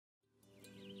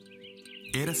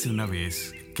Érase una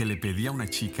vez que le pedí a una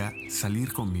chica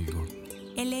salir conmigo.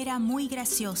 Él era muy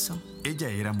gracioso. Ella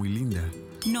era muy linda,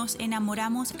 Nos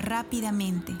enamoramos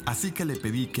rápidamente. así que le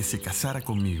pedí que se casara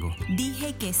conmigo.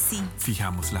 Dije que sí.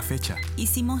 Fijamos la fecha.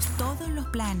 Hicimos todos los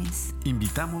planes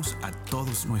Invitamos a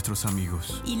todos nuestros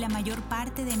amigos. y la mayor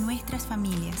parte de nuestras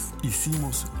familias.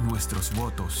 Hicimos nuestros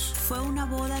votos Fue una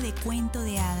boda de cuento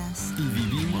de hadas. y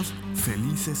vivimos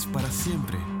felices para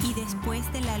siempre. Y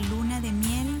después de la luna de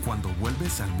miel Cuando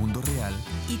vuelves al mundo real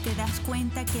y te das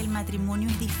cuenta que el matrimonio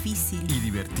es difícil, y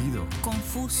divertido,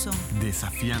 confuso,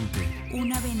 desafiante,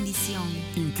 una bendición,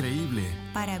 increíble,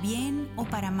 para bien o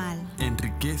para mal, en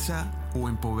riqueza o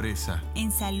en pobreza.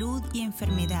 en salud y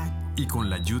enfermedad, Y con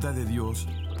la ayuda de Dios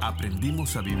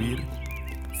aprendimos a vivir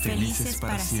felices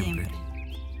para siempre.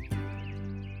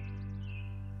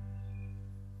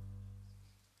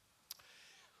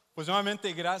 Pues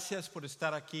nuevamente gracias por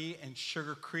estar aquí en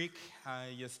Sugar Creek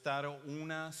y estar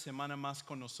una semana más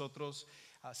con nosotros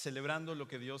celebrando lo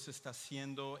que Dios está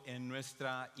haciendo en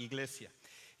nuestra iglesia.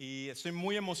 Y estoy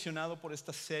muy emocionado por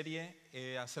esta serie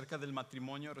acerca del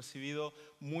matrimonio. He recibido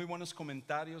muy buenos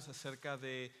comentarios acerca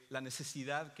de la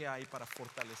necesidad que hay para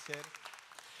fortalecer.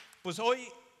 Pues hoy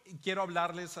quiero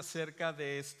hablarles acerca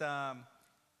de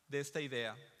esta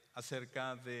idea,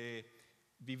 acerca de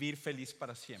vivir feliz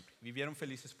para siempre. Vivieron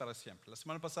felices para siempre. La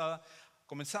semana pasada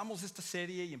comenzamos esta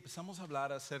serie y empezamos a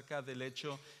hablar acerca del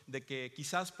hecho de que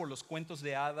quizás por los cuentos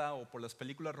de hada o por las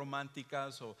películas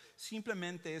románticas o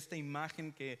simplemente esta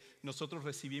imagen que nosotros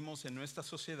recibimos en nuestra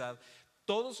sociedad,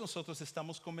 todos nosotros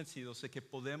estamos convencidos de que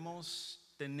podemos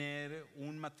tener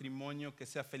un matrimonio que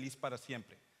sea feliz para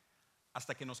siempre,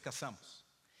 hasta que nos casamos.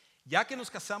 Ya que nos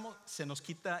casamos, se nos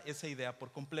quita esa idea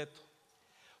por completo.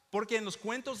 Porque en los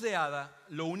cuentos de hada,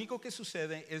 lo único que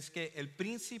sucede es que el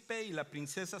príncipe y la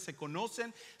princesa se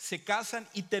conocen, se casan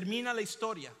y termina la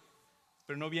historia.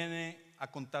 Pero no viene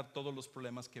a contar todos los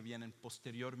problemas que vienen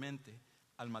posteriormente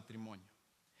al matrimonio.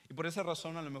 Y por esa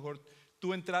razón, a lo mejor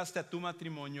tú entraste a tu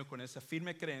matrimonio con esa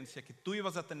firme creencia que tú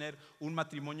ibas a tener un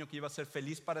matrimonio que iba a ser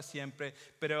feliz para siempre,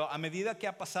 pero a medida que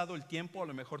ha pasado el tiempo, a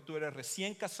lo mejor tú eres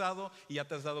recién casado y ya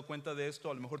te has dado cuenta de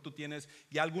esto, a lo mejor tú tienes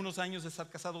ya algunos años de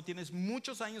estar casado, tienes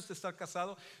muchos años de estar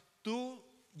casado, tú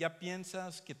ya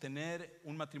piensas que tener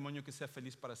un matrimonio que sea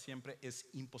feliz para siempre es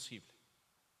imposible.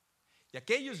 Y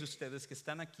aquellos de ustedes que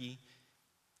están aquí,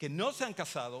 que no se han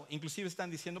casado, inclusive están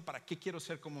diciendo, ¿para qué quiero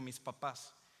ser como mis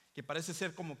papás? Que parece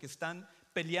ser como que están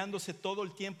peleándose todo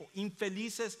el tiempo,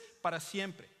 infelices para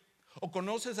siempre. O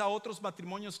conoces a otros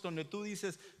matrimonios donde tú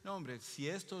dices, no hombre, si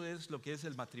esto es lo que es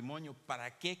el matrimonio,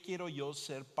 ¿para qué quiero yo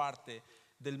ser parte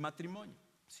del matrimonio?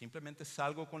 Simplemente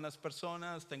salgo con las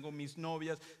personas, tengo mis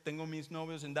novias, tengo mis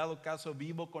novios, en dado caso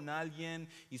vivo con alguien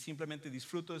y simplemente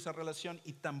disfruto de esa relación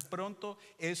y tan pronto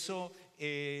eso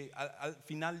al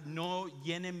final no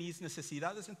llene mis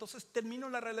necesidades, entonces termino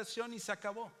la relación y se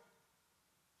acabó.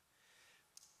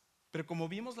 Pero como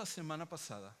vimos la semana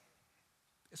pasada,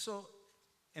 eso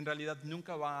en realidad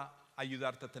nunca va a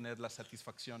ayudarte a tener la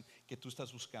satisfacción que tú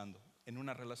estás buscando en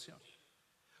una relación.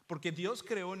 Porque Dios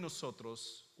creó en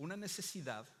nosotros una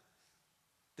necesidad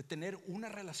de tener una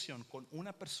relación con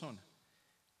una persona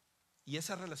y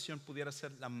esa relación pudiera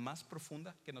ser la más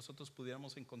profunda que nosotros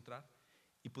pudiéramos encontrar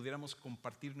y pudiéramos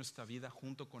compartir nuestra vida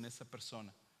junto con esa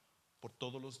persona por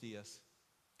todos los días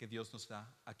que Dios nos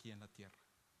da aquí en la tierra.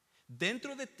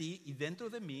 Dentro de ti y dentro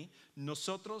de mí,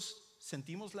 nosotros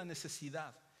sentimos la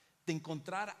necesidad de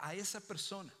encontrar a esa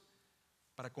persona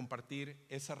para compartir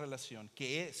esa relación,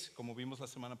 que es, como vimos la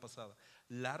semana pasada,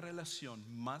 la relación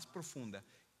más profunda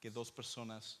que dos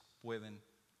personas pueden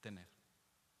tener.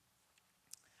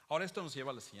 Ahora esto nos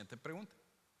lleva a la siguiente pregunta.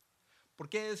 ¿Por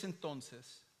qué es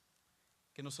entonces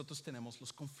que nosotros tenemos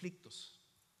los conflictos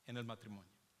en el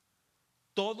matrimonio?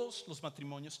 Todos los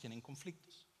matrimonios tienen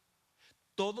conflictos.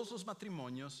 Todos los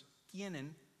matrimonios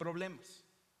tienen problemas.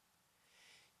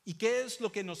 ¿Y qué es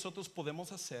lo que nosotros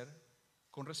podemos hacer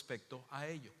con respecto a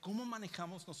ello? ¿Cómo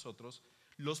manejamos nosotros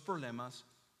los problemas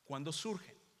cuando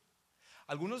surgen?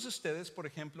 Algunos de ustedes, por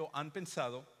ejemplo, han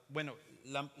pensado, bueno,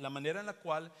 la manera en la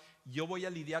cual yo voy a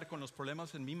lidiar con los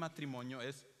problemas en mi matrimonio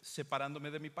es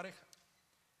separándome de mi pareja.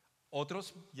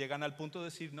 Otros llegan al punto de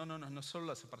decir, no es solo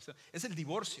la separación, es el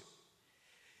divorcio.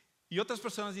 Y otras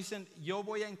personas dicen, yo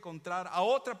voy a encontrar a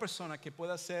otra persona que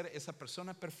pueda ser esa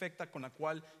persona perfecta con la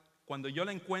cual cuando yo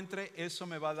la encuentre, eso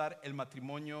me va a dar el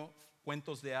matrimonio,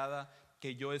 cuentos de hada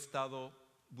que yo he estado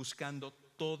buscando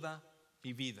toda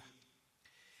mi vida.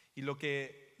 Y lo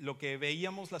que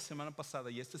veíamos la semana pasada,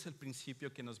 y este es el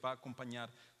principio que nos va a acompañar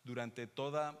durante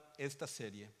toda esta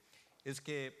serie, es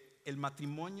que el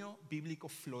matrimonio bíblico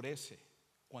florece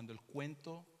cuando el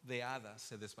cuento de hadas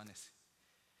se desvanece.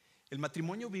 El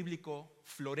matrimonio bíblico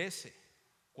florece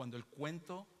cuando el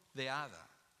cuento de hada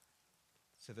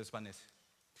se desvanece.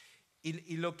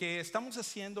 Y lo que estamos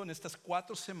haciendo en estas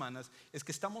 4 semanas es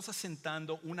que estamos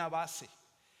asentando una base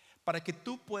para que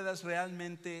tú puedas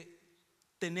realmente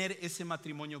tener ese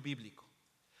matrimonio bíblico.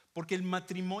 Porque el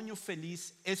matrimonio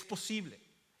feliz es posible.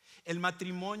 El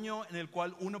matrimonio en el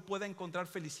cual uno pueda encontrar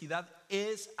felicidad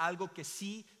es algo que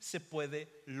sí se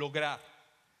puede lograr.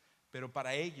 Pero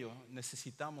para ello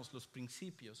necesitamos los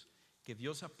principios que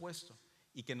Dios ha puesto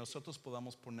y que nosotros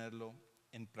podamos ponerlo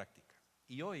en práctica.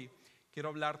 Y hoy quiero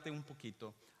hablarte un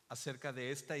poquito acerca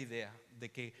de esta idea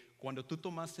de que cuando tú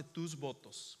tomaste tus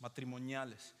votos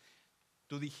matrimoniales,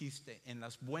 tú dijiste: en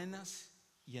las buenas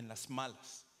y en las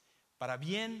malas, para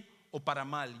bien o para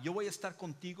mal, yo voy a estar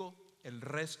contigo el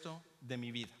resto de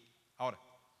mi vida. Ahora,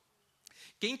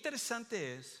 qué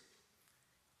interesante es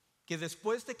que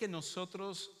después de que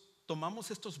nosotros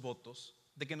tomamos estos votos,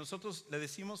 de que nosotros le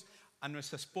decimos a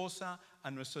nuestra esposa,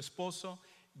 a nuestro esposo: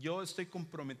 yo estoy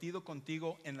comprometido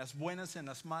contigo en las buenas, en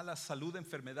las malas, salud,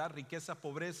 enfermedad, riqueza,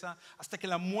 pobreza, hasta que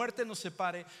la muerte nos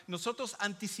separe. Nosotros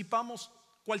anticipamos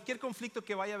cualquier conflicto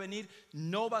que vaya a venir.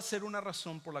 No va a ser una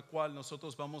razón por la cual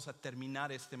nosotros vamos a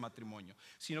terminar este matrimonio,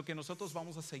 sino que nosotros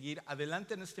vamos a seguir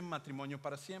adelante en este matrimonio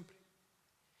para siempre.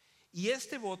 Y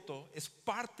este voto es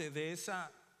parte de esa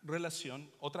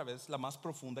relación, otra vez, la más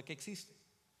profunda que existe.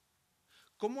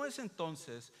 ¿Cómo es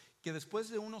entonces que después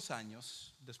de unos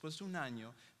años, después de un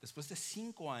año, después de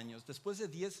 5 años, después de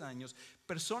 10 años,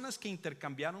 personas que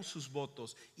intercambiaron sus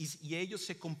votos y ellos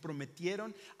se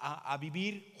comprometieron a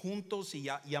vivir juntos y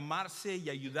a amarse y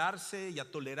a ayudarse y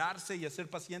a tolerarse y a ser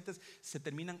pacientes, se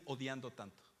terminan odiando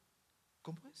tanto?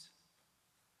 ¿Cómo es?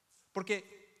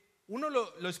 Porque uno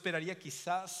lo esperaría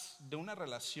quizás de una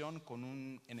relación con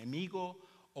un enemigo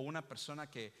o una persona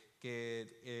que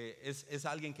es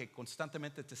alguien que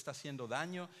constantemente te está haciendo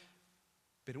daño.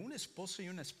 Pero un esposo y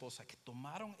una esposa que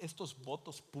tomaron estos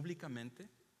votos públicamente,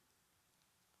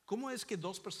 ¿cómo es que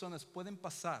 2 personas pueden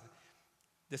pasar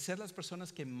de ser las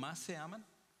personas que más se aman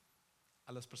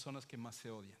a las personas que más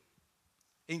se odian?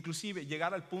 E inclusive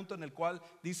llegar al punto en el cual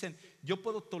dicen: yo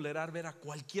puedo tolerar ver a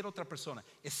cualquier otra persona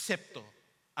excepto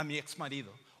a mi ex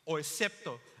marido o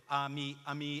excepto a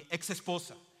mi ex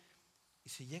esposa. Y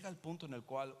se llega al punto en el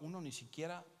cual uno ni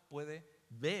siquiera puede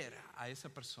ver a esa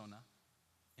persona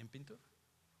en pintura.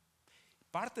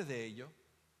 Parte de ello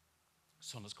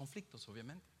son los conflictos,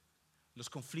 obviamente. Los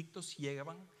conflictos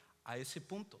llegan a ese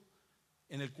punto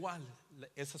en el cual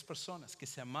esas personas que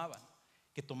se amaban,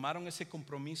 que tomaron ese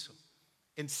compromiso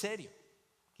en serio,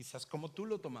 quizás como tú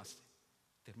lo tomaste,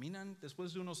 terminan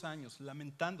después de unos años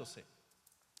lamentándose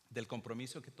del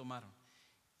compromiso que tomaron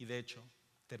y de hecho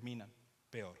terminan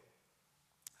peor.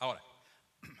 Ahora,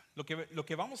 lo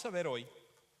que vamos a ver hoy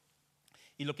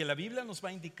y lo que la Biblia nos va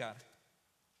a indicar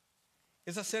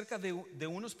es acerca de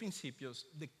unos principios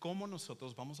de cómo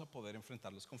nosotros vamos a poder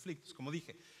enfrentar los conflictos. Como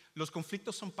dije, los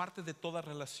conflictos son parte de toda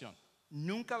relación.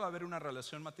 Nunca va a haber una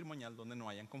relación matrimonial donde no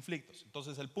hayan conflictos.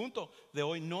 Entonces el punto de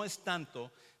hoy no es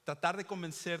tanto tratar de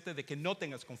convencerte de que no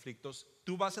tengas conflictos.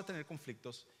 Tú vas a tener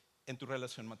conflictos en tu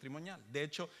relación matrimonial. De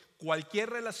hecho, cualquier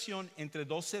relación entre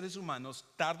 2 seres humanos,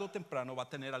 tarde o temprano, va a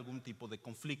tener algún tipo de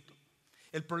conflicto.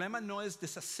 El problema no es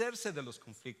deshacerse de los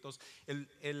conflictos.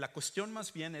 La cuestión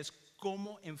más bien es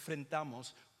cómo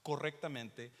enfrentamos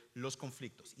correctamente los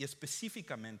conflictos y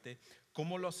específicamente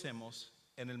cómo lo hacemos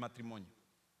en el matrimonio.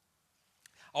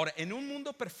 Ahora, en un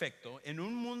mundo perfecto, en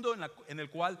un mundo en el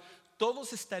cual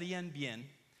todos estarían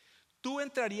bien, tú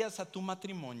entrarías a tu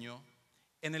matrimonio,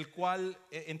 en el cual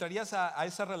entrarías a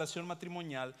esa relación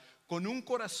matrimonial con un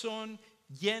corazón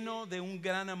lleno de un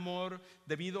gran amor,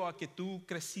 debido a que tú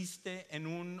creciste en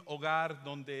un hogar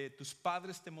donde tus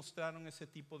padres te mostraron ese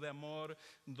tipo de amor,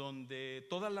 donde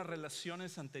todas las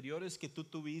relaciones anteriores que tú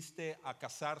tuviste a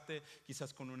casarte,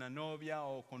 quizás con una novia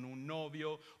o con un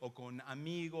novio o con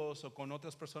amigos o con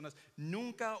otras personas,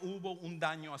 nunca hubo un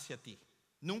daño hacia ti.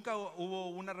 Nunca hubo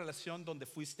una relación donde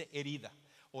fuiste herida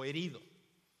o herido.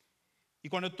 Y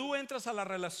cuando tú entras a la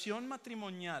relación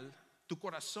matrimonial, tu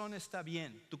corazón está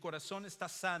bien, tu corazón está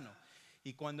sano.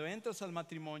 Y cuando entras al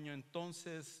matrimonio,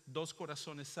 entonces 2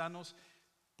 corazones sanos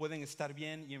pueden estar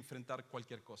bien y enfrentar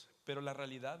cualquier cosa. Pero la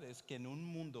realidad es que en un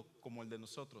mundo como el de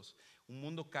nosotros, un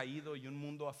mundo caído y un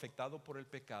mundo afectado por el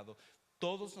pecado,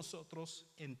 todos nosotros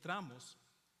entramos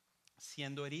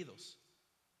siendo heridos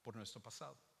por nuestro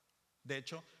pasado. De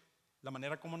hecho, la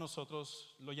manera como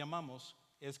nosotros lo llamamos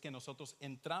es que nosotros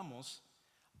entramos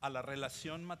a la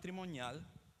relación matrimonial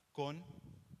con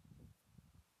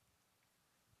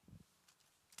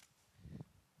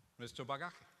nuestro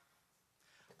bagaje.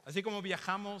 Así como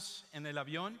viajamos en el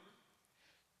avión,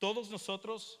 todos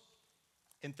nosotros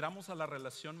entramos a la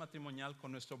relación matrimonial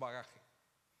con nuestro bagaje.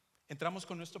 Entramos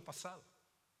con nuestro pasado.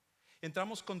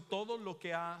 Entramos con todo lo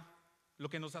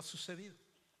que nos ha sucedido.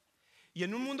 Y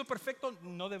en un mundo perfecto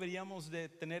no deberíamos de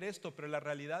tener esto, pero la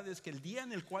realidad es que el día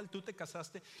en el cual tú te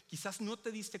casaste, quizás no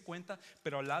te diste cuenta,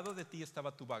 pero al lado de ti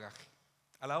estaba tu bagaje.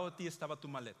 Al lado de ti estaba tu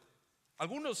maleta.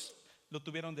 Algunos lo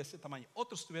tuvieron de ese tamaño,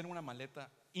 otros tuvieron una maleta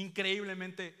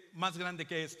increíblemente más grande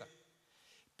que esta.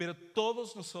 Pero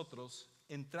todos nosotros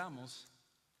entramos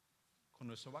con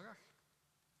nuestro bagaje.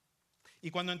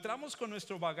 Y cuando entramos con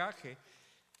nuestro bagaje,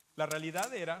 la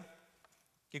realidad era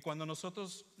que cuando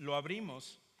nosotros lo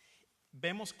abrimos,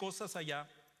 vemos cosas allá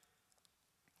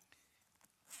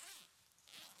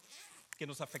que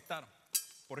nos afectaron.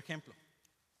 Por ejemplo,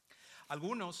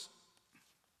 algunos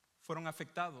fueron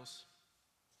afectados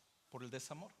por el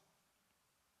desamor.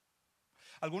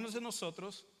 Algunos de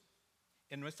nosotros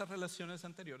en nuestras relaciones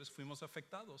anteriores fuimos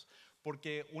afectados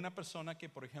porque una persona que,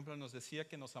 por ejemplo, nos decía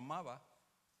que nos amaba,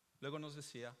 luego nos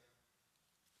decía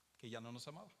que ya no nos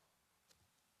amaba.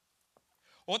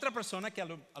 Otra persona que a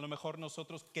lo mejor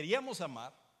nosotros queríamos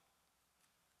amar,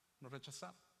 nos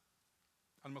rechazaron.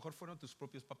 A lo mejor fueron tus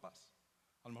propios papás,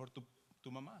 a lo mejor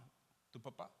tu mamá, tu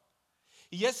papá.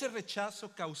 Y ese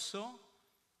rechazo causó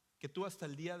que tú hasta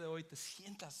el día de hoy te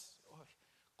sientas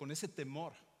con ese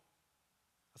temor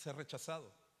a ser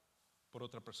rechazado por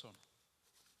otra persona.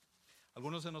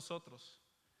 Algunos de nosotros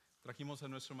trajimos a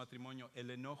nuestro matrimonio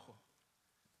el enojo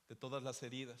de todas las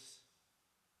heridas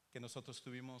que nosotros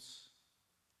tuvimos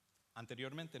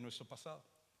anteriormente en nuestro pasado.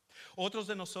 Otros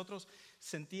de nosotros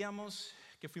sentíamos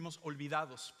que fuimos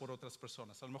olvidados por otras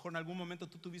personas. A lo mejor en algún momento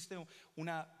tú tuviste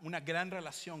una gran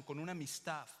relación con una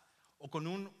amistad o con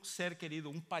un ser querido,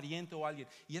 un pariente o alguien,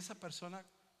 y esa persona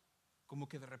como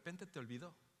que de repente te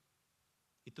olvidó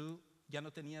y tú ya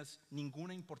no tenías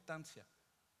ninguna importancia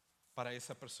para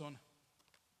esa persona.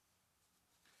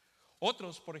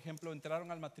 Otros, por ejemplo,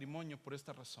 entraron al matrimonio por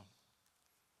esta razón,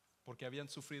 porque habían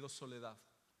sufrido soledad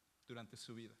durante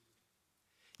su vida.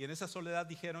 Y en esa soledad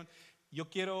dijeron: yo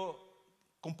quiero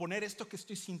componer esto que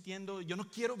estoy sintiendo, yo no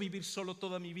quiero vivir solo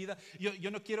toda mi vida,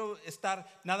 yo no quiero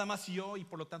estar nada más yo, y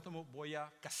por lo tanto voy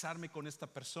a casarme con esta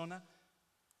persona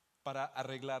para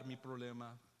arreglar mi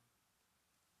problema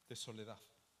de soledad.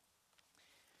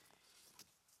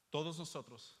 Todos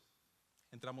nosotros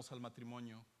entramos al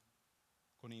matrimonio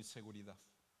con inseguridad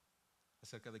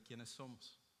acerca de quiénes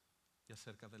somos y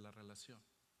acerca de la relación.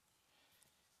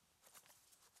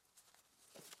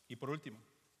 Y por último,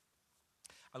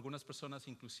 algunas personas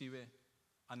inclusive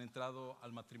han entrado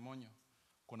al matrimonio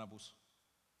con abuso.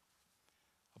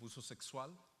 Abuso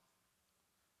sexual,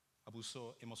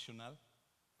 abuso emocional,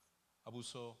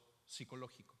 abuso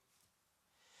psicológico.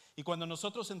 Y cuando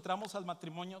nosotros entramos al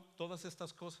matrimonio, todas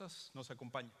estas cosas nos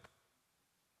acompañan.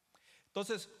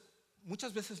 Entonces,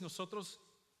 muchas veces nosotros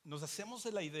nos hacemos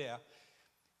de la idea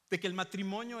de que el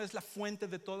matrimonio es la fuente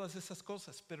de todas esas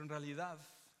cosas, pero en realidad,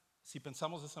 si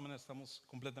pensamos de esa manera, estamos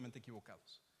completamente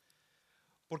equivocados.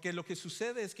 Porque lo que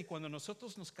sucede es que cuando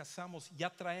nosotros nos casamos,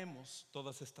 ya traemos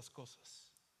todas estas cosas.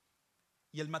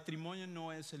 Y el matrimonio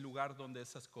no es el lugar donde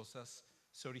esas cosas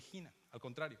se originan. Al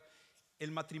contrario,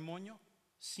 el matrimonio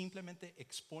simplemente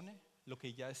expone lo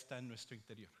que ya está en nuestro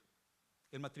interior.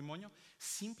 El matrimonio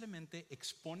simplemente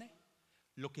expone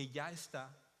lo que ya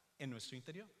está en nuestro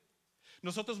interior.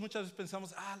 Nosotros muchas veces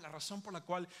pensamos: la razón por la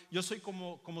cual yo soy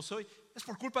como soy es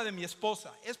por culpa de mi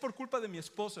esposa, es por culpa de mi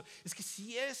esposo. Es que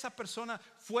si esa persona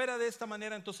fuera de esta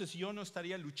manera, entonces yo no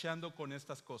estaría luchando con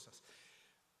estas cosas.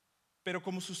 Pero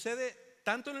como sucede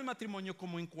tanto en el matrimonio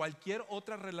como en cualquier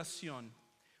otra relación,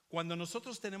 cuando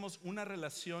nosotros tenemos una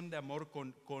relación de amor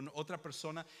con otra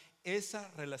persona, esa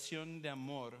relación de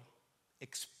amor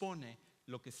expone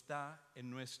lo que está en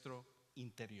nuestro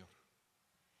interior.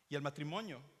 Y el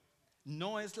matrimonio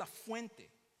no es la fuente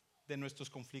de nuestros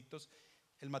conflictos.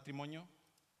 El matrimonio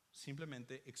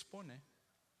simplemente expone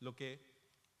lo que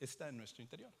está en nuestro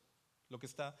interior, lo que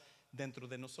está dentro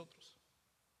de nosotros.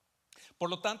 Por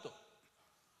lo tanto,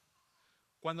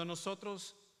 cuando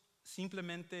nosotros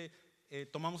simplemente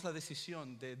tomamos la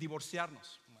decisión de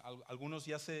divorciarnos, algunos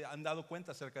ya se han dado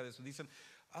cuenta acerca de eso, dicen: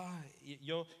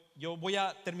 yo voy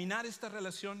a terminar esta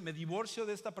relación, me divorcio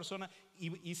de esta persona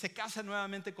y se casa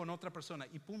nuevamente con otra persona,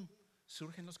 y pum,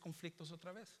 surgen los conflictos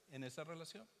otra vez en esa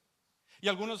relación. Y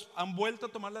algunos han vuelto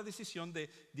a tomar la decisión de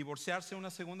divorciarse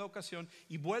una segunda ocasión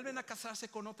y vuelven a casarse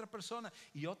con otra persona,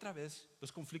 y otra vez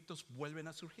los conflictos vuelven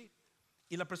a surgir.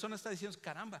 Y la persona está diciendo: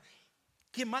 caramba,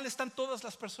 qué mal están todas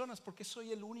las personas, porque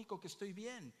soy el único que estoy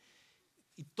bien.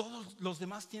 y todos los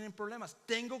demás tienen problemas.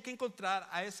 Tengo que encontrar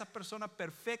a esa persona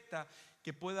perfecta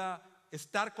que pueda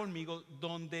estar conmigo,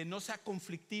 donde no sea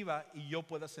conflictiva y yo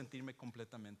pueda sentirme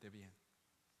completamente bien.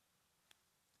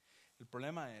 El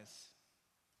problema es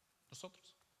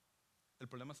nosotros. El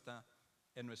problema está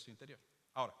en nuestro interior.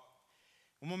 Ahora,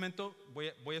 un momento, voy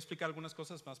a explicar algunas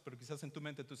cosas más, pero quizás en tu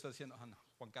mente tú estás diciendo, no,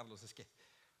 Juan Carlos, es que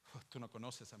tú no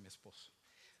conoces a mi esposo.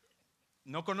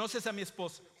 No conoces a mi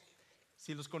esposa.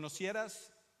 Si los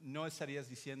conocieras, no estarías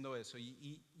diciendo eso.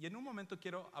 Y en un momento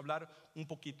quiero hablar un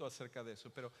poquito acerca de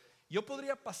eso. Pero yo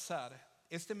podría pasar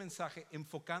este mensaje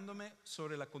enfocándome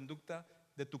sobre la conducta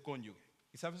de tu cónyuge.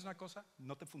 ¿Y sabes una cosa?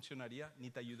 No te funcionaría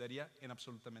ni te ayudaría en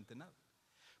absolutamente nada.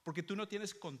 Porque tú no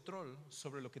tienes control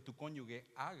sobre lo que tu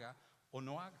cónyuge haga o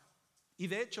no haga. Y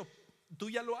de hecho, tú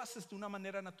ya lo haces de una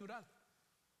manera natural.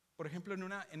 Por ejemplo,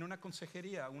 en una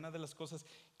consejería, una de las cosas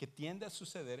que tiende a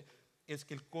suceder es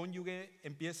que el cónyuge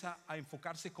empieza a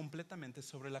enfocarse completamente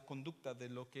sobre la conducta de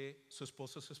lo que su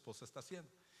esposo o su esposa está haciendo.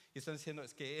 Y están diciendo,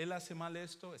 es que él hace mal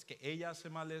esto, es que ella hace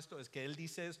mal esto, es que él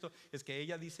dice esto, es que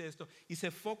ella dice esto. Y se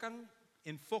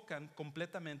enfocan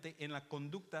completamente en la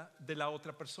conducta de la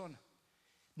otra persona.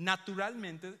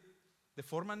 Naturalmente, de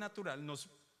forma natural, nos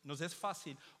es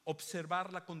fácil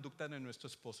observar la conducta de nuestro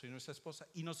esposo y nuestra esposa,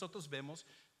 y nosotros vemos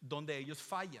donde ellos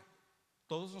fallan.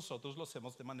 Todos nosotros lo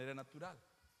hacemos de manera natural,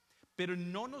 pero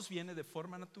no nos viene de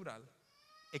forma natural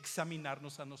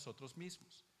examinarnos a nosotros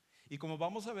mismos. Y como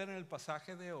vamos a ver en el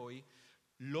pasaje de hoy,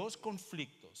 los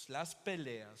conflictos, las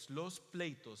peleas, los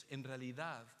pleitos en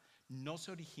realidad no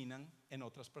se originan en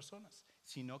otras personas,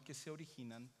 sino que se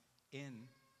originan en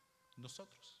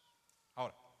nosotros.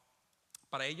 Ahora,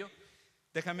 para ello,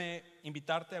 déjame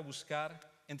invitarte a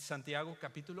buscar en Santiago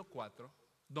capítulo 4,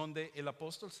 donde el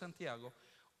apóstol Santiago,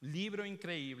 libro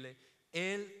increíble,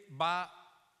 él va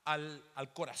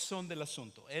al corazón del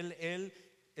asunto. Él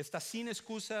está sin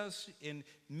excusas en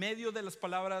medio de las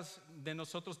palabras de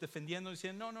nosotros defendiendo,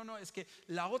 diciendo, no, es que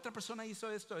la otra persona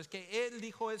hizo esto, es que él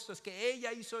dijo esto, es que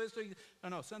ella hizo esto.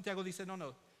 No, Santiago dice,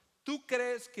 no. ¿Tú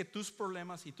crees que tus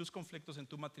problemas y tus conflictos en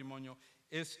tu matrimonio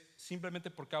es simplemente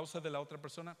por causa de la otra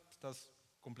persona? Estás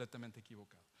completamente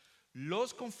equivocado.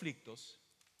 Los conflictos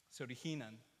se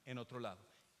originan en otro lado.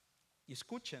 Y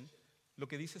escuchen lo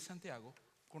que dice Santiago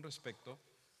con respecto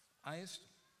a esto.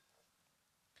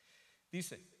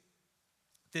 Dice,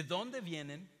 ¿de dónde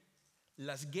vienen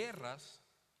las guerras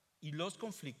y los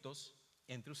conflictos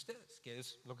entre ustedes? Que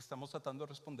es lo que estamos tratando de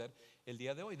responder el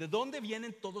día de hoy. ¿De dónde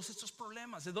vienen todos estos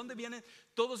problemas? ¿De dónde vienen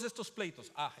todos estos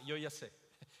pleitos? Yo ya sé,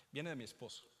 viene de mi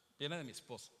esposo.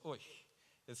 Uy,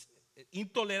 es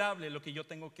intolerable lo que yo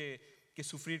tengo que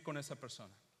sufrir con esa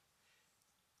persona.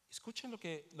 Escuchen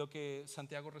lo que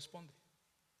Santiago responde.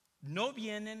 ¿No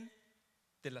vienen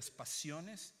de las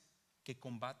pasiones que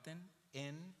combaten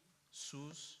en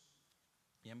sus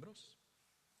miembros?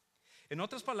 En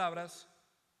otras palabras,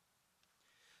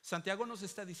 Santiago nos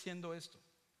está diciendo esto: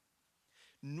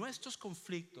 nuestros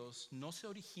conflictos no se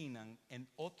originan en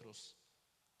otros,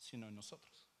 sino en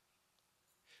nosotros.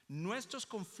 Nuestros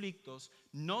conflictos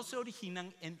no se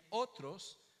originan en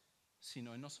otros,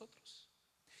 sino en nosotros.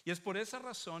 Y es por esa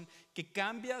razón que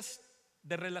cambias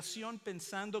de relación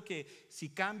pensando que si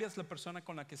cambias la persona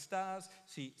con la que estás,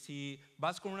 si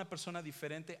vas con una persona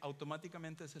diferente,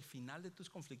 automáticamente es el final de tus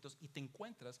conflictos, y te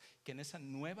encuentras que en esa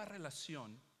nueva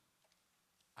relación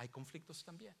hay conflictos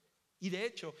también. Y de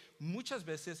hecho, muchas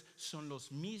veces son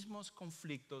los mismos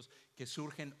conflictos que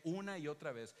surgen una y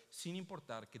otra vez, sin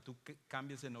importar que tú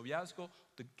cambies de noviazgo,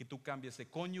 que tú cambies de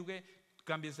cónyuge,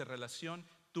 cambies de relación,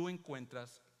 tú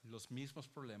encuentras los mismos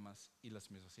problemas y las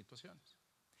mismas situaciones.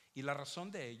 Y la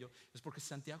razón de ello es porque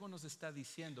Santiago nos está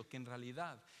diciendo que en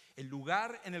realidad el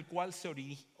lugar en el cual se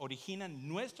originan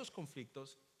nuestros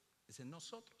conflictos es en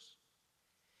nosotros.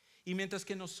 Y mientras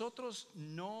que nosotros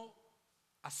no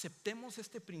aceptemos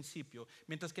este principio,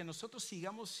 mientras que nosotros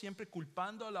sigamos siempre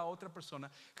culpando a la otra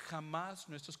persona, jamás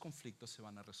nuestros conflictos se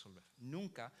van a resolver.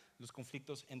 Nunca los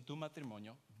conflictos en tu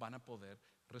matrimonio van a poder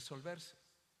resolverse.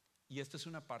 Y esta es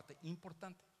una parte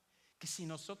importante, que si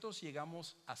nosotros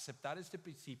llegamos a aceptar este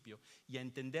principio y a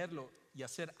entenderlo y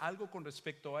hacer algo con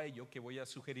respecto a ello, que voy a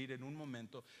sugerir en un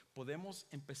momento, podemos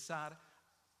empezar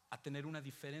a tener una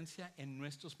diferencia en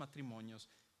nuestros matrimonios,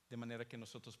 de manera que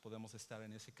nosotros podemos estar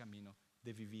en ese camino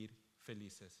de vivir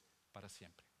felices para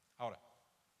siempre. Ahora,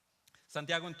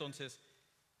 Santiago entonces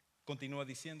continúa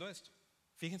diciendo esto.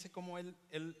 Fíjense cómo él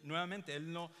nuevamente,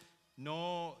 él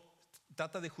no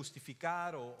trata de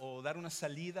justificar o dar una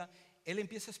salida. Él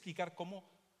empieza a explicar cómo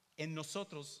en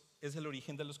nosotros es el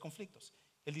origen de los conflictos.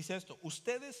 Él dice esto: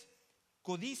 ustedes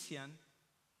codician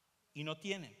y no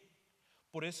tienen,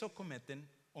 Por eso cometen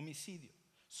homicidio.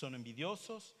 Son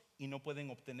envidiosos y no pueden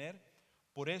obtener.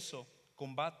 Por eso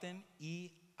combaten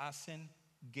y hacen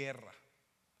guerra.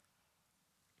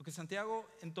 Lo que Santiago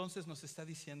entonces nos está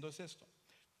diciendo es esto.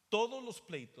 Todos los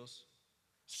pleitos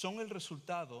son el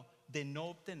resultado de no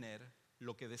obtener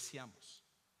lo que deseamos.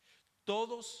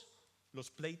 Todos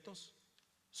los pleitos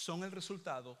son el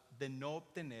resultado de no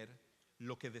obtener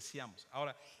lo que deseamos.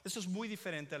 Ahora, eso es muy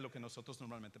diferente a lo que nosotros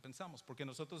normalmente pensamos, porque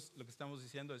nosotros lo que estamos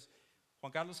diciendo es,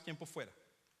 Juan Carlos, tiempo fuera.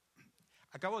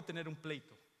 Acabo de tener un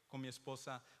pleito con mi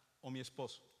esposa o mi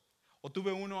esposo. O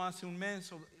tuve uno hace un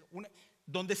mes,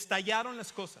 donde estallaron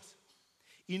las cosas.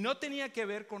 Y no tenía que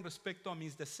ver con respecto a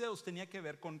mis deseos, tenía que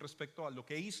ver con respecto a lo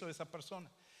que hizo esa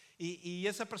persona. Y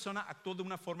esa persona actuó de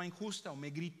una forma injusta o me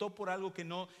gritó por algo que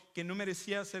no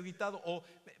merecía ser gritado, o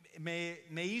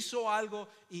me hizo algo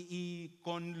y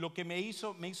con lo que me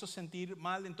hizo sentir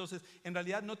mal. Entonces, en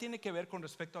realidad no tiene que ver con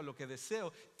respecto a lo que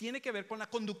deseo, tiene que ver con la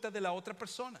conducta de la otra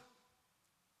persona.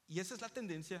 Y esa es la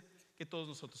tendencia que todos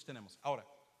nosotros tenemos. Ahora,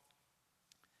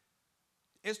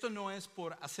 esto no es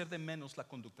por hacer de menos la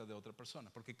conducta de otra persona,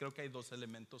 porque creo que hay dos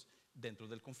elementos dentro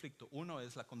del conflicto. Uno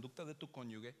es la conducta de tu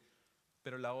cónyuge,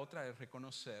 pero la otra es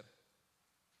reconocer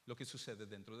lo que sucede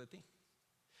dentro de ti.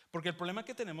 Porque el problema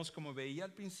que tenemos, como veía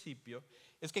al principio,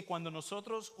 es que cuando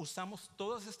nosotros usamos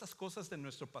todas estas cosas de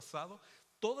nuestro pasado,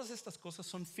 todas estas cosas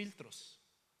son filtros.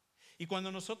 Y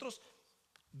cuando nosotros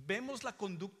vemos la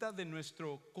conducta de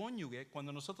nuestro cónyuge,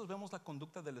 cuando nosotros vemos la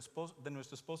conducta de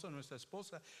nuestro esposo o nuestra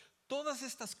esposa, todas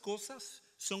estas cosas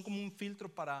son como un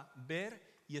filtro para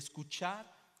ver y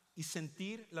escuchar y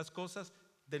sentir las cosas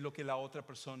de lo que la otra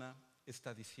persona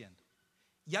está diciendo.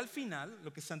 Y al final,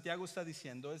 lo que Santiago está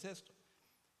diciendo es esto.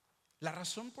 La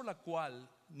razón por la cual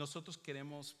nosotros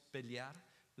queremos pelear,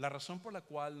 la razón por la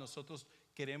cual nosotros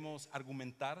queremos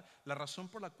argumentar, la razón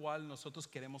por la cual nosotros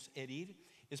queremos herir,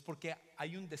 es porque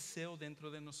hay un deseo dentro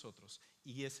de nosotros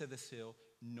y ese deseo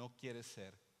no quiere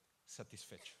ser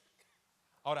satisfecho.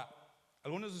 Ahora,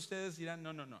 algunos de ustedes dirán,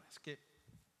 no, es que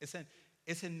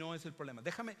ese no es el problema.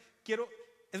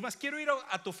 Quiero ir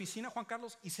a tu oficina, Juan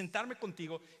Carlos, y sentarme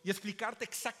contigo y explicarte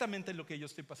exactamente lo que yo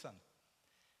estoy pasando.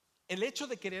 El hecho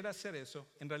de querer hacer eso,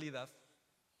 en realidad,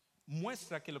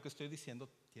 muestra que lo que estoy diciendo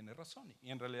tiene razón.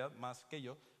 Y en realidad, más que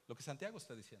yo, lo que Santiago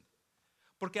está diciendo.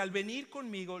 Porque al venir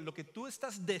conmigo, lo que tú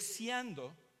estás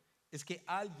deseando es que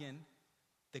alguien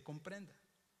te comprenda.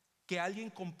 Que alguien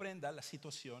comprenda la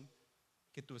situación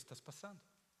que tú estás pasando.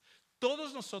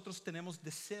 Todos nosotros tenemos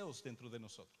deseos dentro de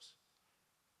nosotros.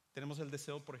 Tenemos el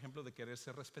deseo, por ejemplo, de querer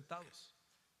ser respetados.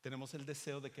 Tenemos el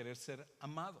deseo de querer ser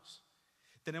amados.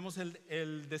 Tenemos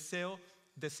el deseo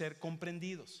de ser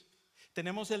comprendidos.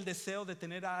 Tenemos el deseo de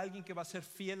tener a alguien que va a ser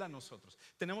fiel a nosotros.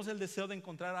 Tenemos el deseo de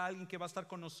encontrar a alguien que va a estar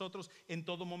con nosotros en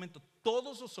todo momento.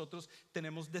 Todos nosotros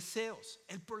tenemos deseos.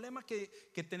 El problema que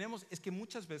tenemos es que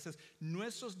muchas veces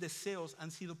nuestros deseos han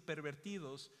sido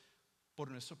pervertidos por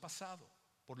nuestro pasado,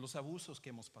 por los abusos que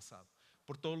hemos pasado,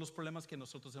 por todos los problemas que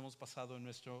nosotros hemos pasado en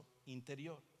nuestro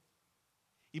interior.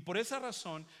 Y por esa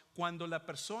razón, cuando la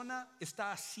persona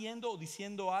está haciendo o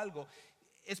diciendo algo,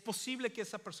 es posible que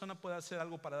esa persona pueda hacer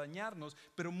algo para dañarnos,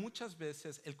 pero muchas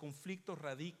veces el conflicto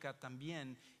radica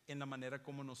también en la manera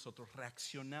como nosotros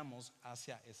reaccionamos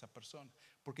hacia esa persona,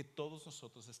 porque todos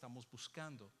nosotros estamos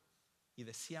buscando y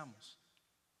deseamos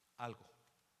algo.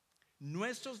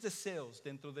 Nuestros deseos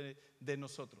dentro de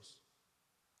nosotros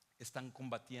están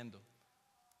combatiendo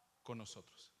con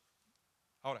nosotros.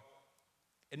 Ahora,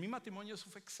 en mi matrimonio eso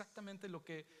fue exactamente lo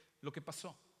que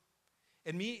pasó.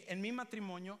 En mi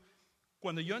matrimonio,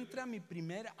 cuando yo entré a mi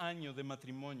primer año de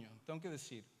matrimonio, tengo que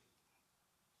decir,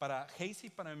 para Hazy y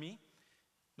para mí,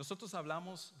 nosotros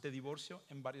hablamos de divorcio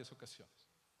en varias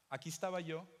ocasiones. Aquí estaba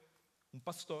yo, un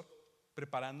pastor,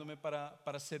 preparándome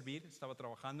para servir, estaba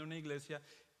trabajando en una iglesia,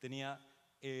 tenía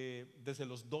desde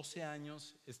los 12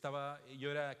 años,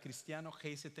 yo era cristiano,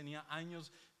 Hazy tenía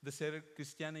años de ser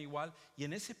cristiana igual, y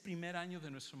en ese primer año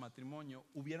de nuestro matrimonio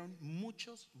hubieron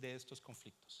muchos de estos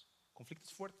conflictos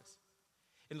fuertes,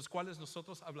 en los cuales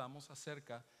nosotros hablamos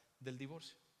acerca del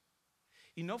divorcio.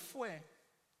 Y no fue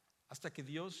hasta que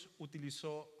Dios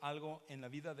utilizó algo en la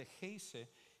vida de Hazy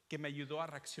que me ayudó a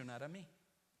reaccionar a mí.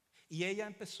 Y ella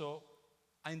empezó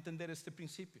a entender este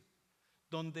principio,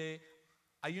 donde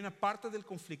hay una parte del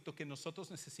conflicto que nosotros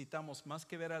necesitamos, más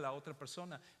que ver a la otra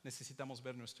persona, necesitamos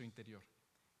ver nuestro interior.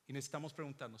 Y necesitamos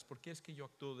preguntarnos, ¿por qué es que yo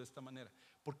actúo de esta manera?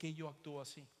 ¿Por qué yo actúo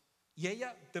así? Y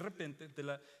ella de repente,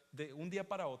 de un día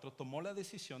para otro, tomó la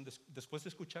decisión, después de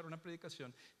escuchar una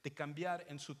predicación, de cambiar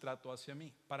en su trato hacia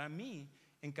mí. Para mí,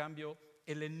 en cambio,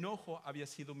 el enojo había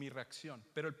sido mi reacción.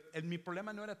 Pero mi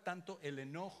problema no era tanto el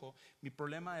enojo, mi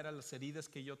problema eran las heridas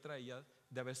que yo traía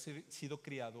de haber sido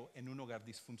criado en un hogar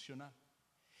disfuncional.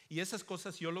 Y esas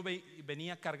cosas yo lo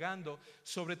venía cargando,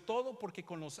 sobre todo porque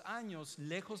con los años,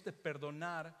 lejos de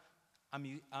perdonar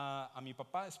a mi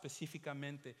papá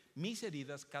específicamente, mis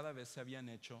heridas cada vez se habían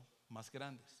hecho más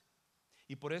grandes.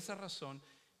 Y por esa razón,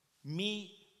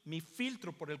 mi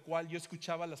filtro por el cual yo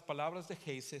escuchaba las palabras de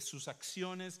Geise, sus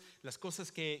acciones, las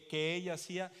cosas que ella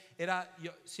hacía,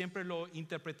 yo siempre lo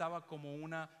interpretaba como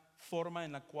una forma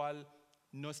en la cual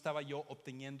no estaba yo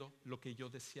obteniendo lo que yo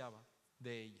deseaba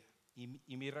de ella.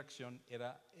 Y mi reacción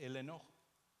era el enojo.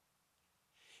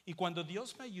 Y cuando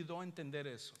Dios me ayudó a entender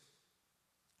eso,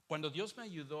 cuando Dios me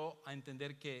ayudó a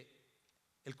entender que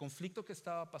el conflicto que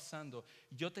estaba pasando,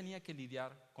 yo tenía que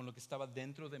lidiar con lo que estaba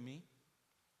dentro de mí,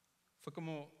 fue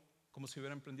como si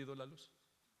hubieran prendido la luz.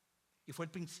 Y fue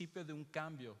el principio de un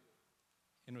cambio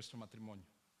en nuestro matrimonio,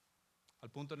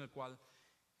 al punto en el cual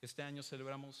este año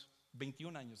celebramos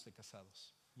 21 años de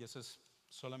casados. Y eso es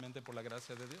solamente por la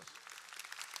gracia de Dios.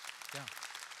 Yeah.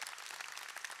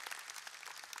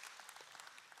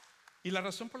 Y la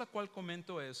razón por la cual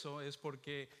comento eso es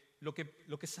porque lo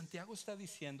que Santiago está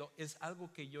diciendo es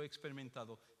algo que yo he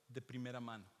experimentado de primera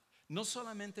mano. No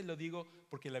solamente lo digo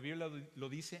porque la Biblia lo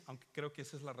dice, aunque creo que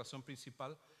esa es la razón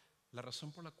principal. La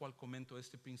razón por la cual comento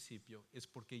este principio es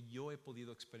porque yo he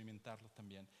podido experimentarlo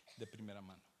también de primera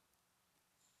mano.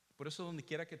 Por eso, donde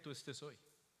quiera que tú estés hoy,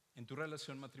 en tu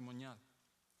relación matrimonial,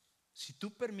 si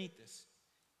tú permites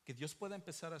que Dios pueda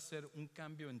empezar a hacer un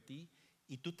cambio en ti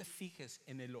y tú te fijes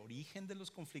en el origen de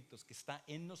los conflictos que está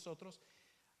en nosotros,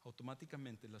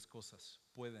 automáticamente las cosas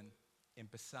pueden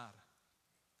empezar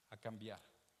a cambiar.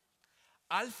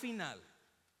 Al final,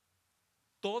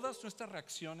 todas nuestras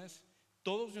reacciones,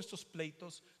 todos nuestros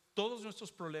pleitos, todos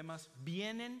nuestros problemas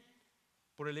vienen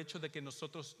por el hecho de que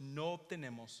nosotros no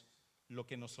obtenemos lo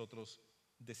que nosotros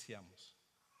deseamos.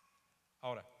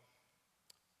 Ahora,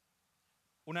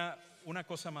 una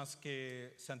cosa más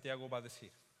que Santiago va a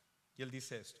decir, y él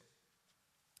dice esto.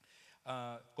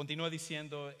 Continúa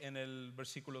diciendo en el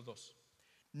versículo 2: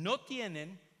 no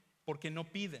tienen porque no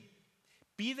piden,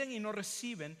 piden y no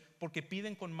reciben porque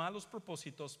piden con malos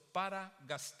propósitos para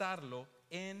gastarlo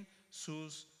en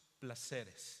sus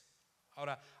placeres.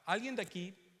 Ahora, alguien de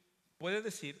aquí puede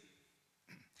decir: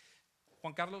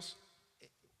 Juan Carlos,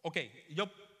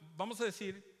 vamos a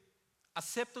decir,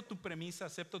 acepto tu premisa,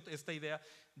 acepto esta idea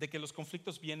de que los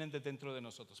conflictos vienen de dentro de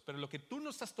nosotros. Pero lo que tú no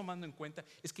estás tomando en cuenta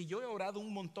es que yo he orado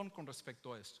un montón con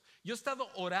respecto a esto. Yo he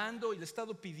estado orando y le he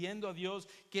estado pidiendo a Dios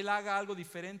que Él haga algo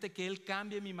diferente, que Él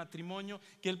cambie mi matrimonio,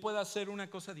 que Él pueda hacer una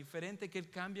cosa diferente, que Él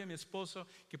cambie a mi esposo,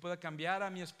 que pueda cambiar a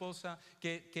mi esposa,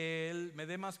 que Él me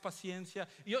dé más paciencia.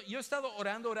 Yo he estado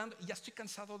orando y ya estoy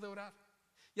cansado de orar.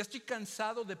 Ya estoy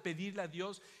cansado de pedirle a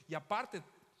Dios. Y aparte,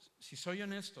 si soy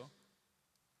honesto,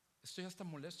 estoy hasta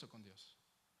molesto con Dios,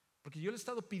 porque yo le he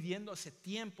estado pidiendo hace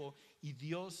tiempo y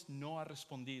Dios no ha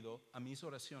respondido a mis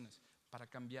oraciones para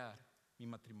cambiar mi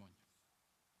matrimonio.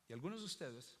 Y algunos de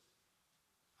ustedes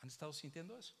han estado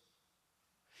sintiendo eso.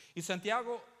 Y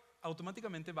Santiago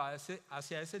automáticamente va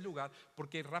hacia ese lugar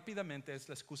porque rápidamente es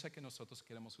la excusa que nosotros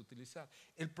queremos utilizar.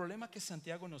 El problema que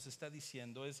Santiago nos está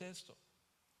diciendo es esto.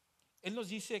 Él nos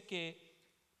dice que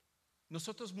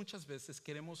nosotros muchas veces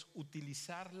queremos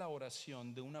utilizar la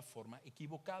oración de una forma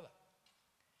equivocada.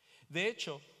 De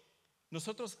hecho,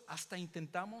 nosotros hasta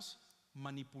intentamos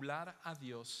manipular a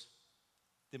Dios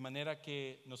de manera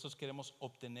que nosotros queremos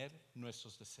obtener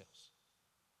nuestros deseos.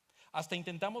 Hasta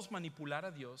intentamos manipular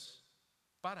a Dios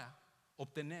para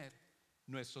obtener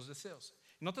nuestros deseos.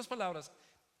 En otras palabras,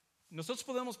 nosotros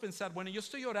podemos pensar: bueno, yo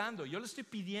estoy orando, yo le estoy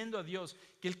pidiendo a Dios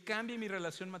que Él cambie mi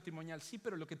relación matrimonial. Sí,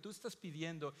 pero lo que tú estás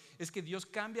pidiendo es que Dios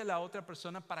cambie a la otra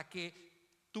persona para que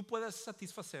tú puedas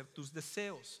satisfacer tus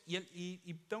deseos.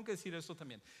 Y tengo que decir esto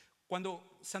también.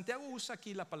 Cuando Santiago usa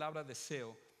aquí la palabra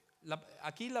deseo,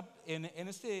 en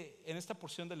esta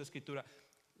porción de la escritura,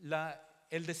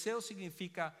 el deseo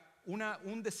significa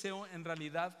un deseo en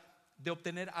realidad de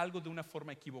obtener algo de una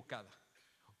forma equivocada.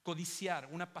 Codiciar,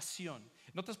 una pasión.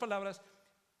 En otras palabras,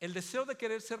 el deseo de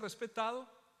querer ser respetado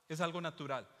es algo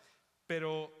natural,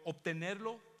 pero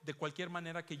obtenerlo de cualquier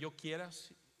manera que yo quiera,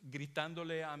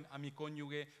 gritándole a mi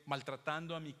cónyuge,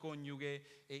 maltratando a mi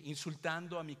cónyuge,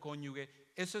 insultando a mi cónyuge,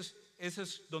 eso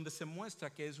es donde se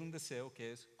muestra que es un deseo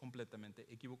que es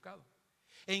completamente equivocado.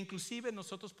 E inclusive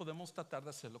nosotros podemos tratar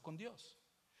de hacerlo con Dios.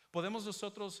 Podemos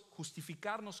nosotros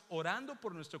justificarnos orando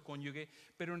por nuestro cónyuge,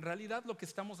 pero en realidad lo que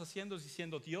estamos haciendo es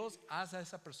diciendo: Dios, haz a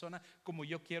esa persona como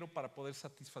yo quiero para poder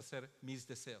satisfacer mis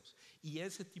deseos. Y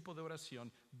ese tipo de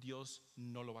oración Dios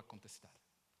no lo va a contestar.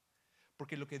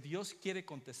 Porque lo que Dios quiere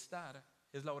contestar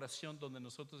es la oración donde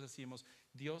nosotros decimos: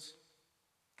 Dios,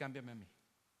 cámbiame a mí.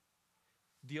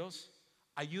 Dios,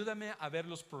 ayúdame a ver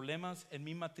los problemas en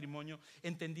mi matrimonio,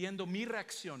 entendiendo mi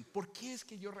reacción. ¿Por qué es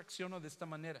que yo reacciono de esta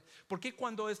manera? ¿Por qué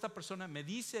cuando esta persona me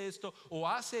dice esto o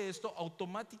hace esto,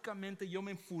 automáticamente yo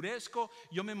me enfurezco,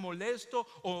 yo me molesto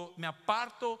o me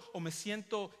aparto o me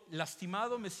siento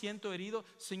lastimado, me siento herido?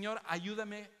 Señor,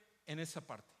 ayúdame en esa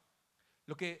parte.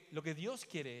 Lo que Dios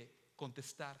quiere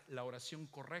contestar, la oración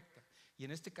correcta. Y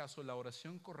en este caso la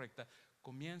oración correcta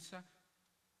comienza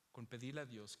con pedirle a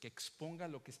Dios que exponga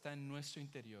lo que está en nuestro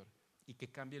interior y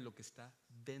que cambie lo que está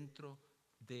dentro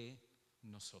de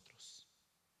nosotros.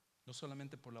 No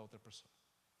solamente por la otra persona.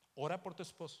 Ora por tu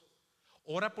esposo,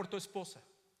 ora por tu esposa.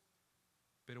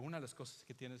 Pero una de las cosas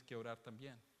que tienes que orar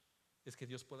también es que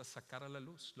Dios pueda sacar a la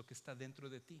luz lo que está dentro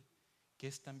de ti, que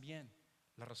es también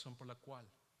la razón por la cual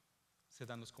se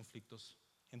dan los conflictos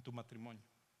en tu matrimonio.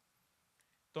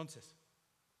 Entonces,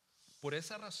 por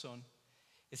esa razón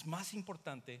es más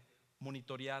importante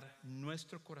monitorear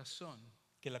nuestro corazón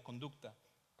que la conducta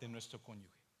de nuestro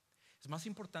cónyuge. Es más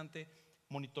importante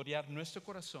monitorear nuestro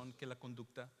corazón que la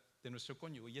conducta de nuestro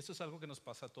cónyuge. Y eso es algo que nos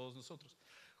pasa a todos nosotros.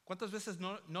 ¿Cuántas veces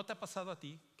no te ha pasado a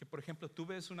ti que, por ejemplo, tú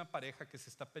ves una pareja que se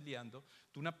está peleando,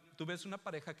 tú ves una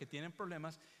pareja que tiene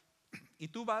problemas y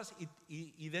tú vas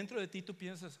y dentro de ti tú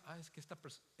piensas: es que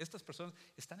estas personas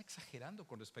están exagerando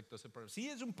con respecto a ese problema? Sí,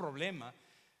 es un problema,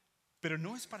 pero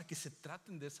no es para que se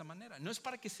traten de esa manera, no es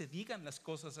para que se digan las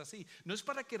cosas así, no es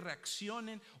para que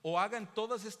reaccionen o hagan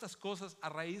todas estas cosas a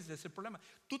raíz de ese problema.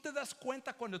 Tú te das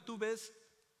cuenta cuando tú ves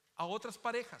a otras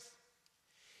parejas.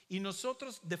 Y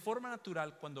nosotros de forma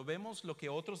natural, cuando vemos lo que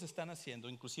otros están haciendo,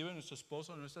 inclusive nuestro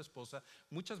esposo o nuestra esposa,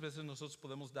 muchas veces nosotros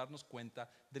podemos darnos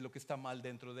cuenta de lo que está mal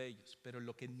dentro de ellos. Pero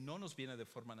lo que no nos viene de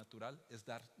forma natural es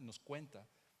darnos cuenta de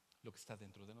lo que está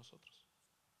dentro de nosotros.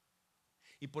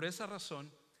 Y por esa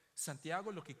razón,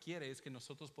 Santiago lo que quiere es que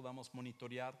nosotros podamos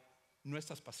monitorear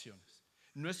nuestras pasiones,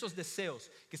 nuestros deseos,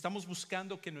 que estamos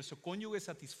buscando que nuestro cónyuge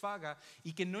satisfaga,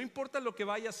 y que no importa lo que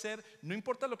vaya a hacer, no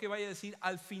importa lo que vaya a decir,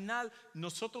 al final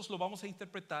nosotros lo vamos a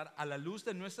interpretar a la luz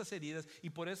de nuestras heridas,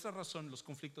 y por esa razón los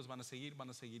conflictos van a seguir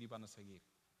y van a seguir.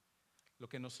 Lo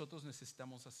que nosotros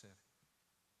necesitamos hacer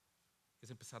es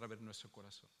empezar a ver nuestro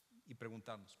corazón y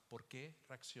preguntarnos: ¿por qué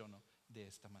reacciono de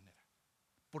esta manera?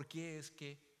 ¿Por qué es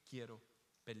que quiero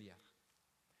pelear?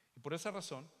 Y por esa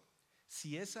razón,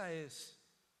 si esa es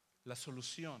la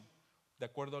solución, de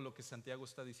acuerdo a lo que Santiago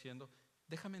está diciendo,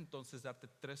 déjame entonces darte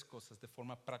 3 cosas de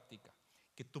forma práctica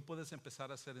que tú puedes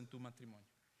empezar a hacer en tu matrimonio.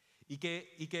 Y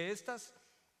que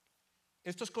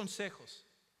estos consejos,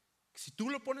 si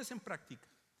tú lo pones en práctica,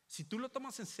 si tú lo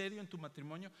tomas en serio en tu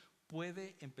matrimonio,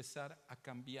 puede empezar a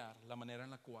cambiar la manera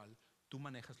en la cual tú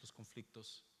manejas los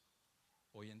conflictos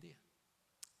hoy en día.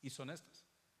 Y son estas.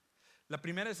 La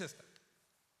primera es esta: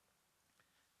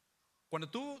 cuando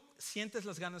tú sientes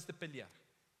las ganas de pelear,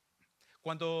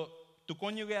 cuando tu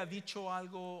cónyuge ha dicho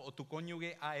algo o tu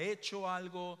cónyuge ha hecho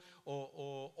algo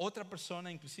o otra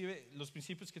persona, inclusive los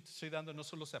principios que te estoy dando no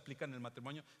solo se aplican en el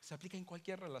matrimonio, se aplica en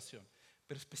cualquier relación,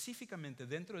 pero específicamente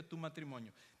dentro de tu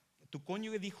matrimonio, tu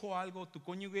cónyuge dijo algo, tu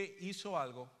cónyuge hizo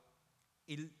algo,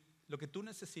 y lo que tú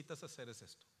necesitas hacer es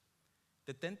esto: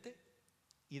 detente,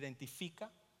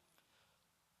 identifica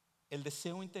el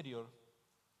deseo interior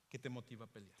que te motiva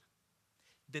a pelear.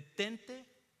 Detente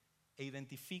e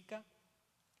identifica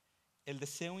el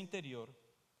deseo interior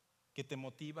que te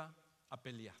motiva a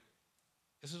pelear.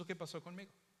 Eso es lo que pasó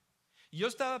conmigo. Y yo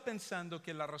estaba pensando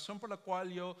que la razón por la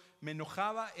cual yo me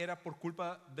enojaba era por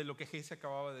culpa de lo que Geise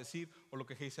acababa de decir o lo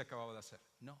que Geise acababa de hacer.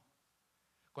 No.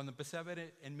 Cuando empecé a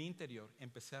ver en mi interior,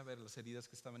 empecé a ver las heridas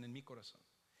que estaban en mi corazón,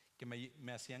 que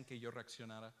me hacían que yo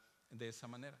reaccionara de esa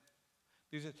manera.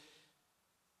 Dices,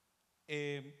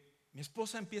 mi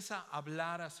esposa empieza a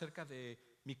hablar acerca de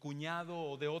mi cuñado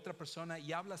o de otra persona,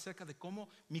 y habla acerca de cómo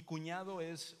mi cuñado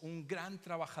es un gran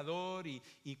trabajador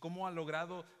y cómo ha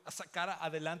logrado sacar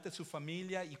adelante su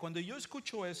familia. Y cuando yo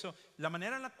escucho eso, la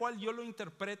manera en la cual yo lo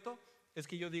interpreto es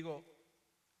que yo digo: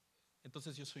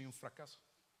 entonces yo soy un fracaso.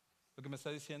 Lo que me está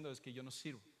diciendo es que yo no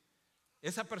sirvo.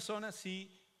 Esa persona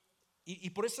sí. Y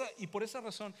por esa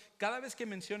razón, cada vez que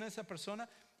menciona a esa persona,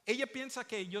 ella piensa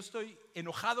que yo estoy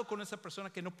enojado con esa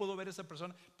persona, que no puedo ver a esa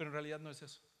persona, pero en realidad no es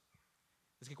eso.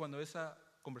 Es que cuando esa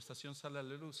conversación sale a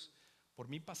la luz, por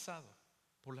mi pasado,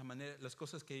 por las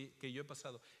cosas que yo he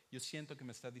pasado, yo siento que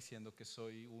me está diciendo que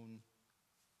soy un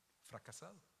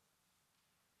fracasado.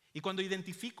 Y cuando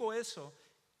identifico eso,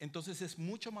 entonces es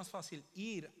mucho más fácil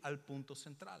ir al punto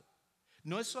central.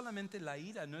 No es solamente la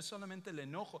ira, no es solamente el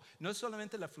enojo, no es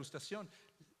solamente la frustración.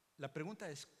 La pregunta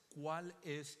es, ¿cuál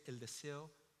es el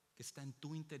deseo que está en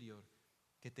tu interior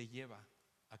que te lleva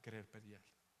a querer pelear?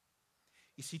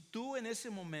 Y si tú en ese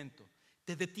momento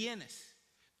te detienes,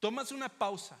 tomas una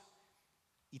pausa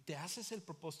y te haces el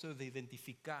propósito de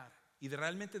identificar y de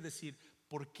realmente decir,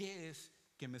 ¿por qué es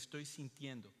que me estoy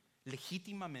sintiendo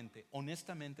legítimamente,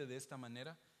 honestamente de esta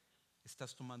manera?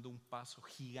 Estás tomando un paso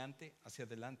gigante hacia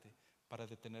adelante para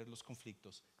detener los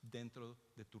conflictos dentro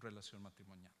de tu relación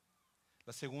matrimonial.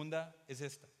 La segunda es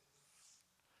esta: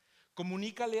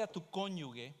 comunícale a tu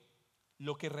cónyuge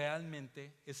lo que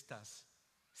realmente estás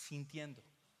sintiendo.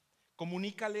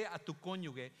 Comunícale a tu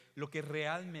cónyuge lo que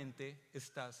realmente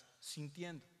estás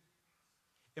sintiendo.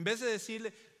 En vez de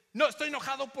decirle, no, estoy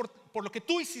enojado por lo que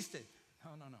tú hiciste.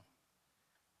 No.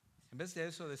 En vez de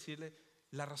eso, decirle,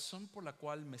 la razón por la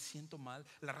cual me siento mal,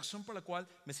 la razón por la cual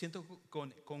me siento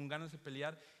con ganas de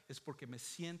pelear, es porque me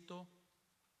siento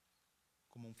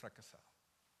como un fracasado.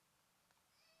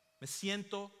 Me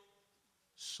siento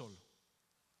solo.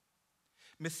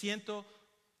 Me siento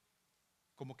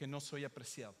como que no soy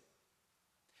apreciado.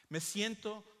 Me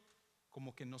siento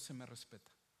como que no se me respeta.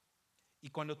 Y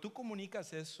cuando tú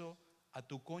comunicas eso a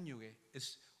tu cónyuge,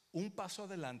 es un paso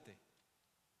adelante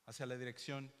hacia la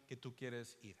dirección que tú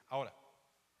quieres ir. Ahora,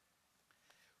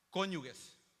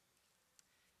 cónyuges,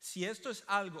 si esto es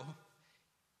algo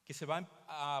que se va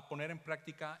a poner en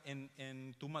práctica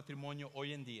en tu matrimonio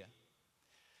hoy en día,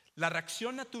 la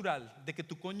reacción natural de que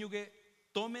tu cónyuge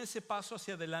tome ese paso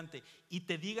hacia adelante y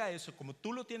te diga eso como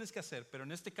tú lo tienes que hacer, pero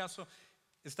en este caso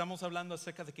estamos hablando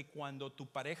acerca de que cuando tu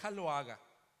pareja lo haga,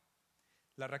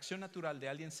 la reacción natural de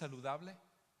alguien saludable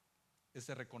es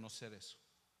de reconocer eso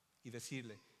y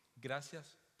decirle,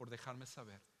 gracias por dejarme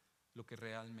saber lo que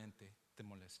realmente te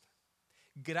molesta.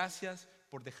 Gracias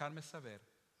por dejarme saber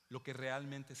lo que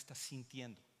realmente estás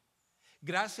sintiendo.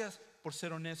 Gracias por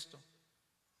ser honesto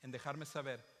en dejarme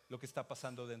saber lo que está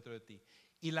pasando dentro de ti.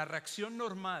 Y la reacción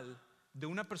normal de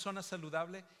una persona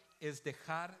saludable es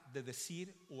dejar de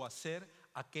decir o hacer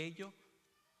aquello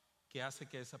que hace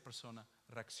que esa persona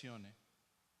reaccione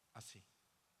así.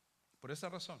 Por esa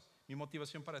razón, mi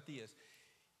motivación para ti es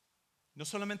no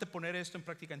solamente poner esto en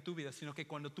práctica en tu vida, sino que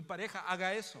cuando tu pareja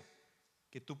haga eso,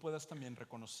 que tú puedas también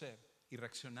reconocer y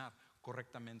reaccionar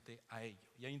correctamente a ello.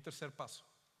 Y hay un tercer paso.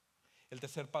 El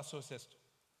tercer paso es esto: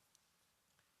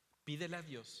 pídele a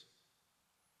Dios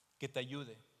que te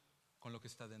ayude con lo que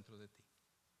está dentro de ti.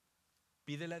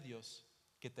 Pídele a Dios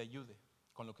que te ayude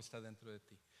con lo que está dentro de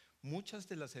ti. Muchas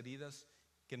de las heridas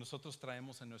que nosotros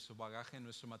traemos en nuestro bagaje, en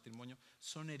nuestro matrimonio,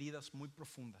 son heridas muy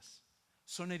profundas.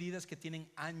 Son heridas que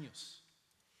tienen años.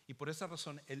 Y por esa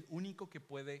razón, el único que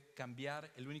puede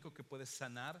cambiar, el único que puede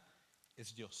sanar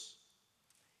es Dios.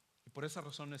 Y por esa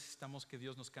razón necesitamos que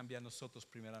Dios nos cambie a nosotros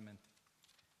primeramente,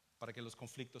 para que los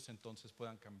conflictos entonces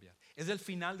puedan cambiar. ¿Es el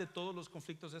final de todos los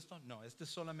conflictos esto? No, este es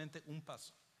solamente un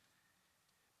paso.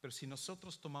 Pero si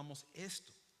nosotros tomamos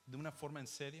esto de una forma en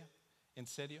serio,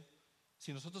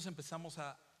 si nosotros empezamos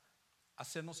a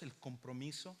hacernos el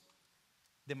compromiso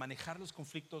de manejar los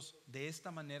conflictos de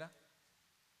esta manera,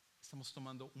 estamos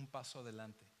tomando un paso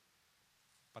adelante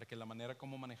para que la manera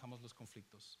como manejamos los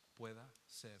conflictos pueda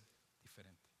ser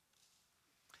diferente.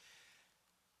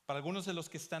 Para algunos de los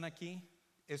que están aquí,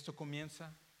 esto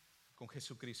comienza con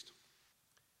Jesucristo.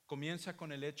 Comienza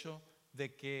con el hecho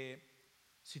de que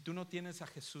si tú no tienes a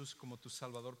Jesús como tu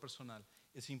Salvador personal,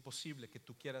 es imposible que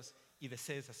tú quieras y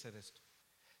desees hacer esto.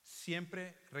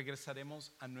 Siempre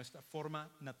regresaremos a nuestra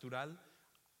forma natural,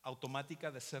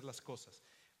 automática de hacer las cosas.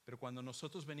 Pero cuando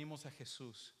nosotros venimos a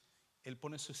Jesús, Él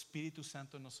pone su Espíritu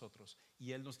Santo en nosotros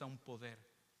y Él nos da un poder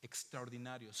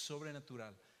extraordinario,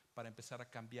 sobrenatural, para empezar a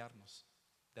cambiarnos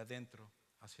de adentro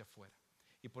hacia afuera.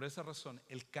 Y por esa razón,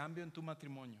 el cambio en tu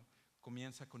matrimonio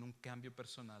comienza con un cambio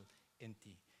personal en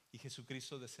ti. Y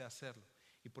Jesucristo desea hacerlo.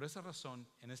 Y por esa razón,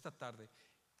 en esta tarde,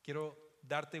 quiero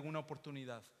darte una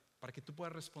oportunidad para que tú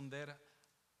puedas responder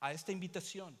a esta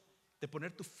invitación de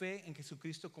poner tu fe en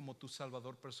Jesucristo como tu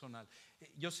Salvador personal.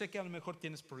 Yo sé que a lo mejor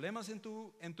tienes problemas en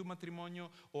tu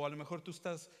matrimonio, o a lo mejor tú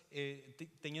estás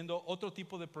teniendo otro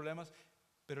tipo de problemas,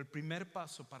 pero el primer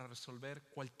paso para resolver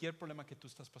cualquier problema que tú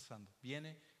estás pasando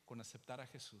viene con aceptar a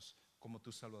Jesús como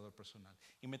tu Salvador personal.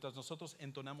 Y mientras nosotros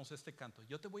entonamos este canto,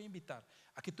 yo te voy a invitar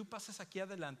a que tú pases aquí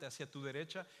adelante hacia tu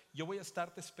derecha. Yo voy a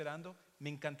estarte esperando. Me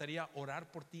encantaría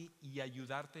orar por ti y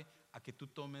ayudarte a que tú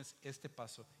tomes este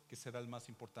paso que será el más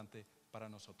importante para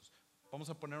nosotros. Vamos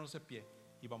a ponernos de pie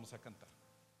y vamos a cantar.